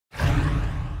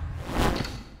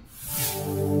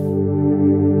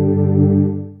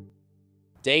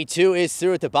Day two is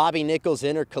through at the Nichols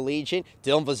Intercollegiate.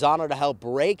 Dylan Vazano to help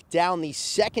break down the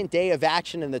second day of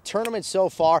action in the tournament so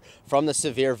far from the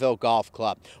Sevierville Golf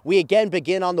Club. We again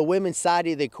begin on the women's side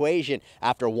of the equation.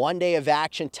 After one day of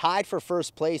action, tied for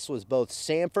first place was both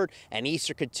Sanford and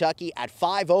Eastern Kentucky at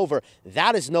 5 over.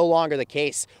 That is no longer the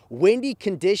case. Windy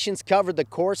conditions covered the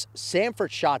course.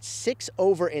 Sanford shot 6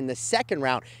 over in the second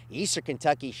round. Eastern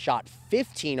Kentucky shot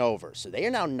 15 over. So they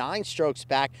are now 9 strokes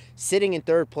back, sitting in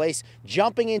third place.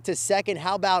 Jumping into second,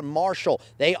 how about Marshall?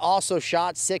 They also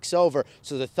shot 6 over.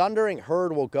 So the Thundering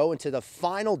Herd will go into the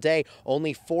final day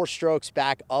only 4 strokes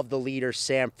back of the leader,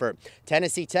 Sanford.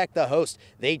 Tennessee Tech, the host,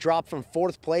 they dropped from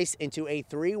 4th place into a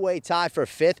 3-way tie for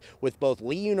 5th with both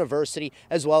Lee University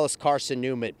as well as Carson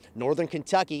Newman. Northern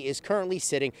Kentucky is currently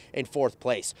sitting in 4th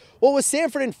place. Well, with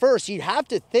Sanford in first, you'd have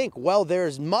to think, well, there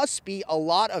must be a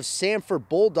lot of Sanford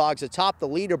Bulldogs atop the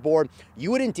leaderboard.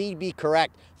 You would indeed be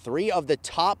correct. 3 of the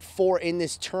top 4 in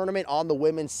this tournament on the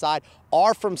women's side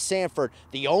are from Sanford.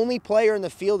 The only player in the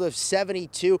field of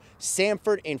 72,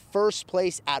 Sanford in first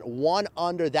place at 1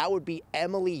 under. That would be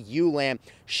Emily Ulam.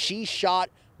 She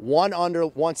shot 1 under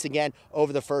once again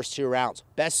over the first 2 rounds.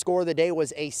 Best score of the day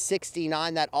was a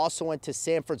 69. That also went to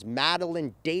Sanford's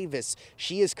Madeline Davis.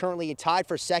 She is currently tied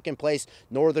for second place,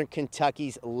 Northern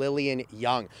Kentucky's Lillian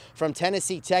Young. From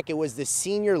Tennessee Tech, it was the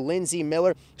senior Lindsay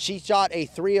Miller. She shot a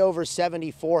 3 over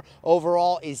 74.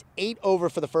 Overall is 8 over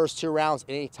for the first 2 rounds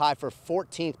and a tie for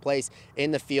 14th place in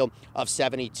the field of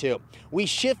 72. We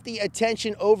shift the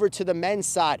attention over to the men's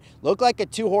side. Looked like a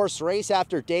 2-horse race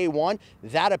after day 1.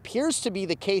 That appears to be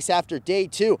the case after day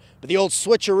 2, but the old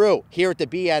switcheroo here at the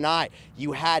BNI.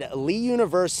 You had Lee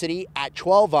University at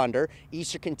 12 under,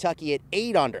 Eastern Kentucky at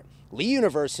 8 under. Lee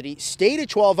University stayed at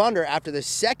 12 under after the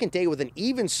second day with an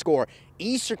even score.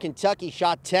 Eastern Kentucky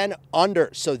shot 10 under,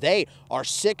 so they are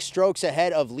 6 strokes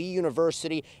ahead of Lee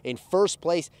University in first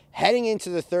place heading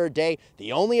into the third day.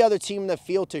 The only other team in the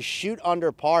field to shoot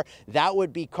under par, that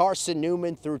would be Carson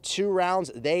Newman. Through 2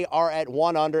 rounds, they are at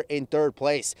 1 under in third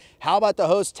place. How about the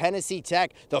host, Tennessee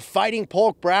Tech? The Fighting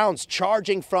Polk Browns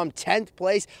charging from 10th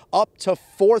place up to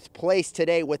 4th place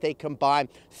today with a combined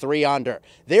 3 under.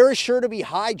 There is sure to be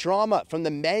high drama from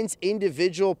the men's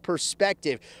individual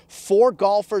perspective. 4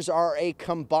 golfers are a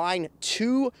combined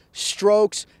 2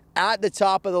 strokes at the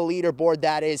top of the leaderboard.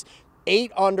 That is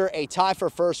 8 under, a tie for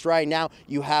first right now.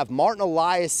 You have Martin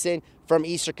Eliason from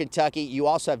Eastern Kentucky. You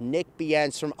also have Nick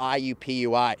Bienz from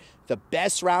IUPUI. The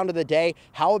best round of the day,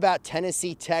 how about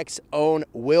Tennessee Tech's own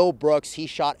Will Brooks? He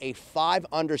shot a 5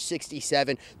 under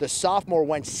 67. The sophomore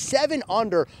went 7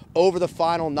 under over the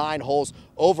final 9 holes.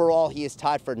 Overall, he is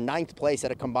tied for 9th place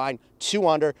at a combined 2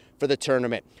 under for the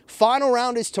tournament. Final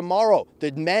round is tomorrow.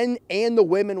 The men and the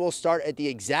women will start at the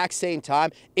exact same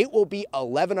time. It will be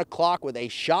 11 o'clock with a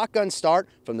shotgun start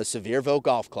from the Sevierville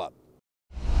Golf Club.